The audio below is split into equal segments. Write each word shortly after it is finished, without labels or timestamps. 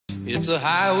It's a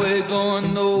highway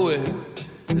going nowhere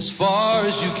as far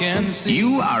as you can see.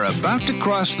 You are about to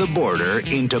cross the border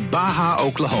into Baja,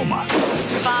 Oklahoma.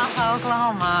 Baja,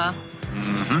 Oklahoma.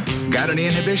 Mm-hmm. Got any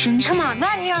inhibitions? Come on,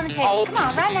 right here on the table. Come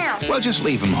on, right now. Well, just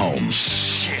leave them home.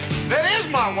 Shit, that is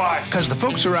my wife. Because the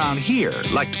folks around here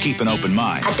like to keep an open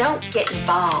mind. I don't get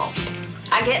involved.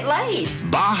 I get laid.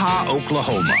 Baja,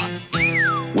 Oklahoma,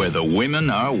 where the women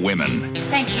are women.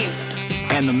 Thank you.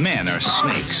 And the men are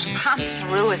snakes. I'm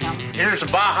through with them. Here's to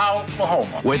Baja,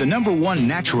 Oklahoma. Where the #1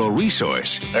 natural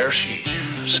resource There she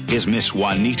is Miss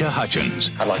Juanita Hutchins.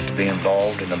 I'd like to be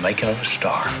involved in the making of a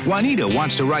star. Juanita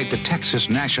wants to write the Texas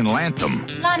national anthem.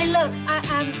 Lonnie, look,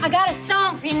 I got a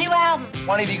song for your new album.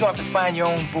 Juanita, you got to find your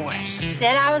own voice.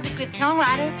 Said I was a good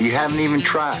songwriter. You haven't even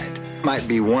tried. Might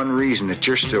be one reason that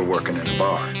you're still working in a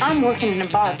bar. I'm working in a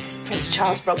bar because Prince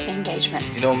Charles broke the engagement.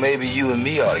 You know, maybe you and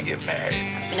me ought to get married.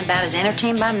 I've been about as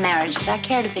entertained by marriage as I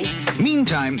care to be.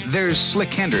 Meantime, there's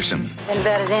Slick Henderson. Been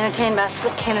about as entertained by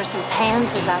Slick Henderson's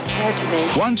hands as I care to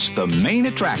be. Once the main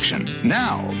attraction,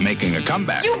 now making a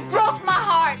comeback. You broke my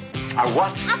heart. I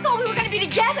what? I thought we were going to be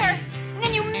together. And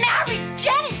then you married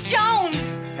Janet Jones.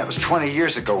 That was 20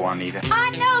 years ago, Juanita.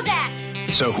 I know that.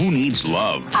 So who needs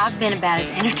love I've been about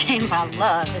as entertained by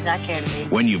love as I care to be.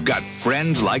 when you've got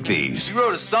friends like these? You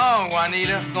wrote a song,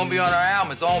 Juanita. It's gonna be on our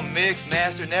album. It's all mixed,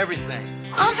 mastered, and everything.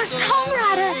 I'm a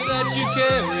songwriter. That you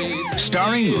carry.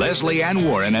 Starring Lesley Ann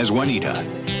Warren as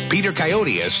Juanita, Peter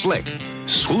Coyote as Slick,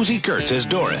 Swoosie Kurtz as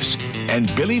Doris,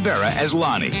 and Billy Vera as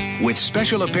Lonnie, with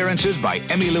special appearances by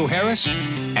Emmylou Harris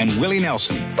and Willie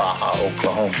Nelson. Baja,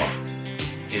 Oklahoma.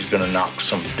 He's gonna knock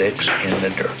some dicks in the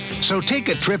dirt. So take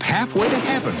a trip halfway to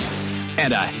heaven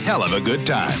and a hell of a good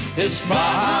time. It's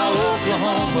Baja,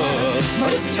 Oklahoma,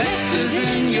 but it's Texas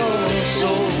in your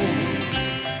soul.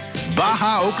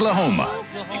 Baja, Oklahoma.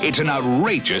 It's an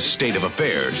outrageous state of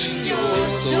affairs. Your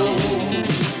soul.